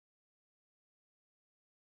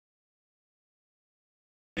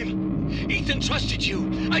Ethan trusted you.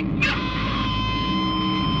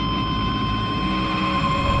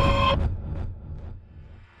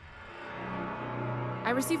 I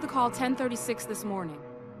received the call 10:36 this morning.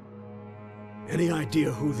 Any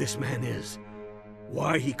idea who this man is?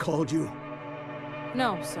 Why he called you?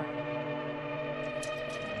 No, sir.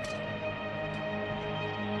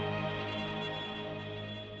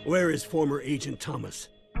 Where is former Agent Thomas?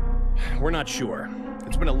 We're not sure.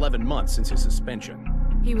 It's been 11 months since his suspension.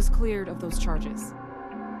 He was cleared of those charges.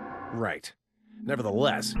 Right.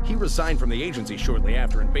 Nevertheless, he resigned from the agency shortly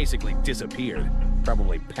after and basically disappeared.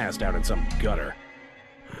 Probably passed out in some gutter.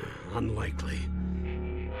 Unlikely.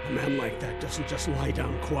 A man like that doesn't just lie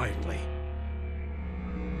down quietly.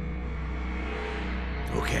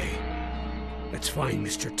 Okay. Let's find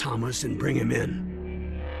Mr. Thomas and bring him in.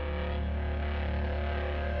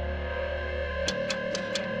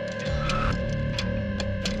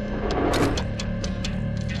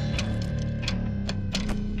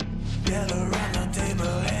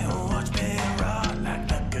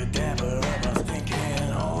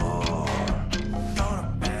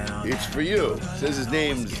 It's for you. Says his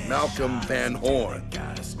name's Malcolm Van Horn.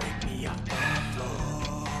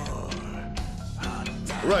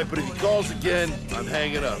 Right, but if he calls again, I'm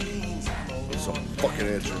hanging up. Some fucking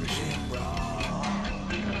answering machine.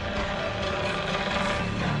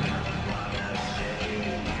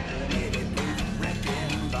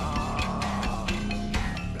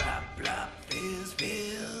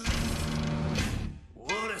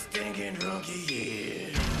 What a stinking drunk he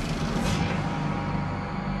is.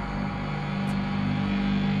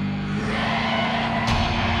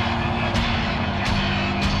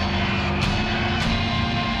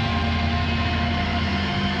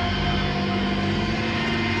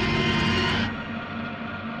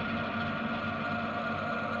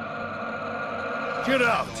 Get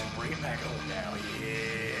out! Bring it back home now,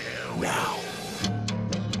 yeah. Now.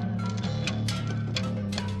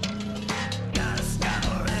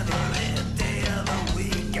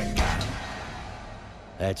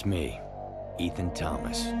 That's me, Ethan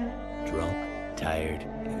Thomas. Drunk, tired,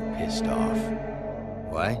 and pissed off.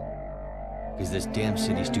 Why? Because this damn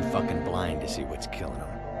city's too fucking blind to see what's killing them.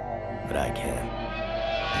 But I can.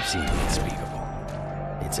 I've seen the unspeakable.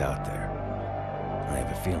 It's out there. I have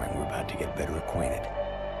a feeling we're about to get better acquainted.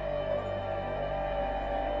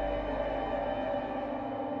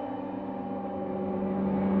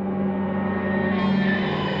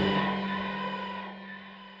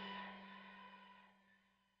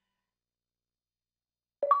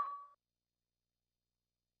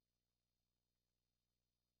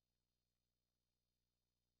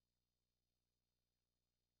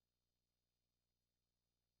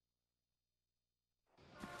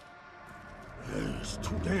 It's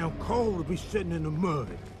too damn cold to be sitting in the mud.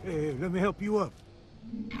 Hey, let me help you up.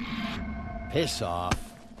 Piss off.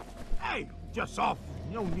 Hey, just off.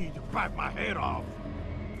 You don't need to bite my head off.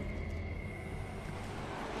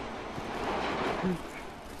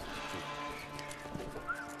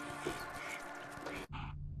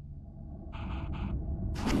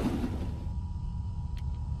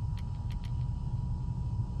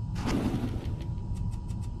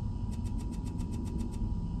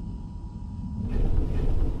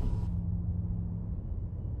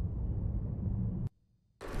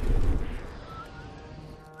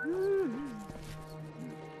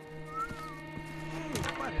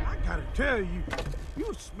 Tell you,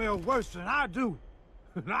 you smell worse than I do.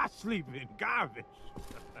 And I sleep in garbage.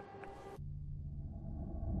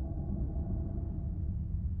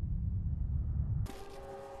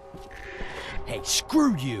 Hey,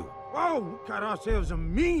 screw you! Whoa, we got ourselves a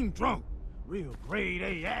mean drunk. Real grade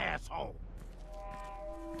A asshole.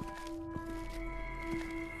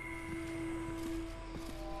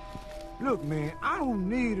 Look, man, I don't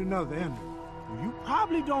need another enemy. You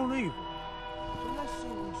probably don't either. So let's see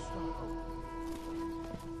we start over.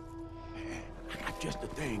 Man, I got just the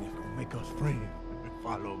thing that's gonna make us friends.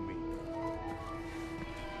 Follow me.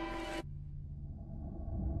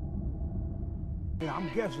 Yeah, I'm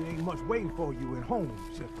guessing ain't much waiting for you at home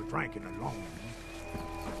except for drinking alone.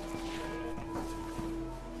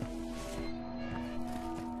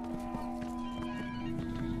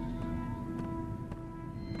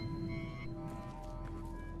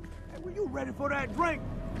 Hey, were you ready for that drink?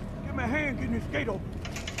 Give me a hand getting this gate open.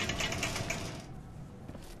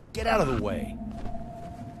 Get out of the way.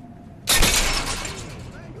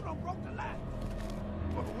 Man, you done broke the latch.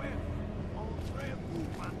 Well, on thread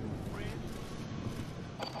move, my new friend.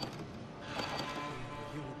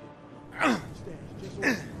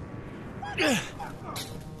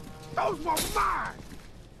 Those were mine!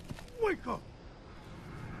 Wake up!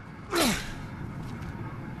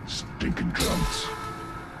 stinking drunks.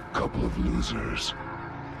 Couple of losers.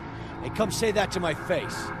 Hey, come say that to my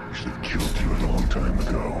face. We should have killed you a long time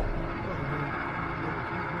ago.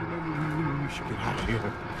 We should get out of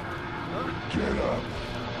here. Get up.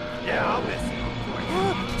 Yeah, I'll miss you.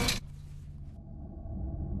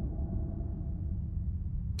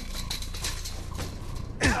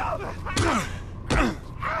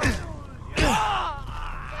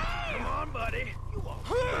 Come on, buddy. You won't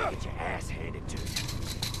get your ass handed to you.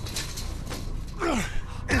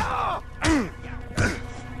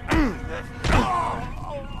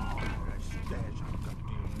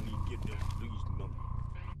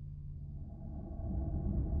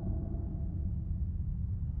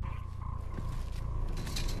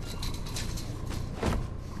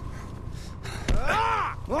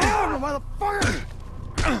 Motherfucker!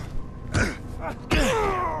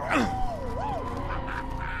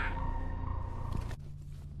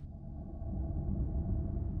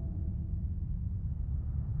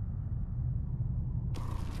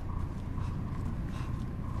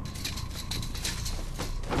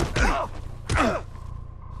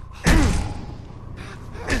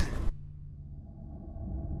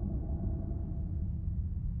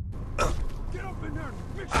 Get up in there,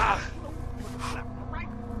 bitch!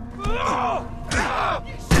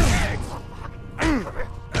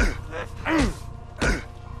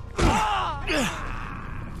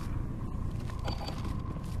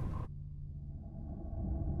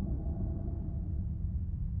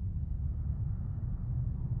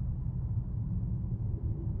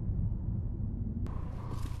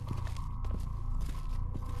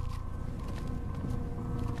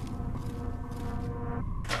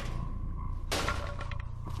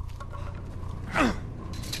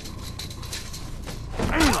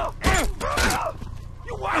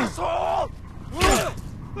 You asshole!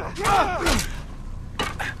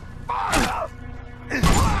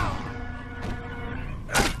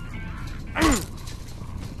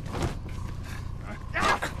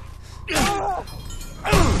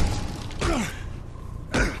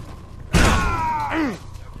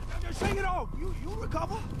 Shake it off! You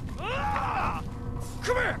recover?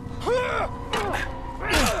 Come here!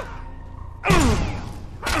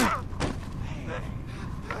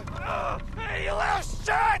 Hey, you little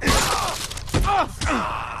shit!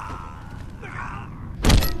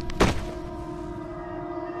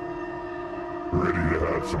 Ready to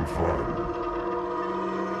have some fun.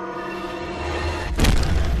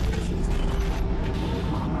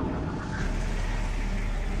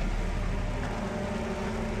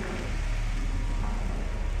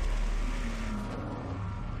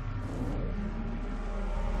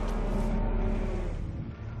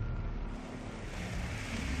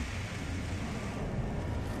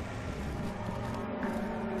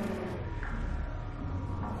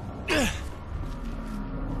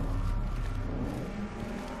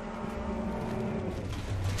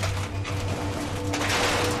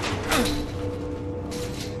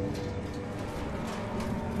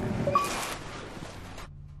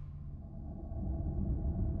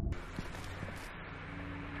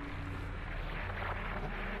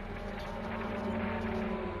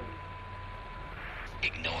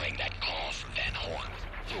 Ignoring that call from Van Horn.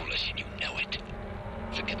 Foolish and you know it.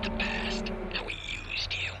 Forget the past. How he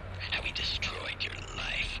used you. How he destroyed your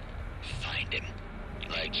life. Find him.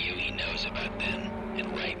 Like you, he knows about them.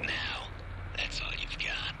 And right now, that's all you've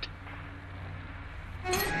got.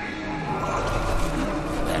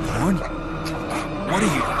 Van Horn? What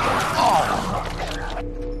are you? Oh!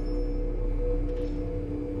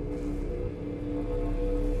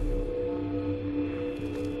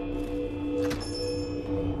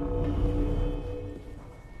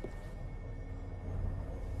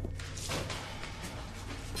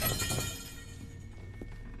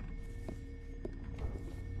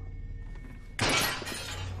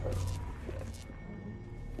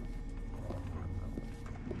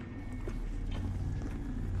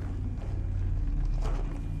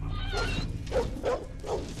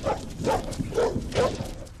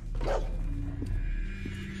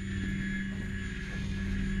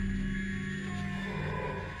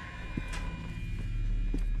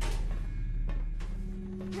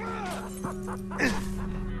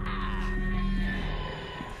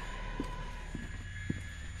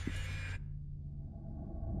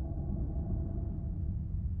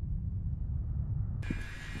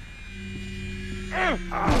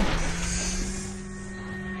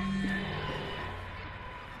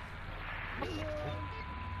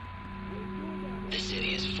 The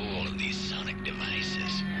city is full of these sonic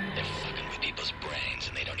devices. They're fucking with people's brains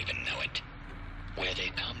and they don't even know it. Where they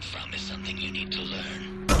come from is something you need to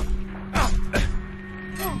learn.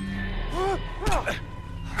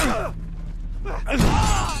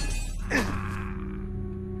 Ah!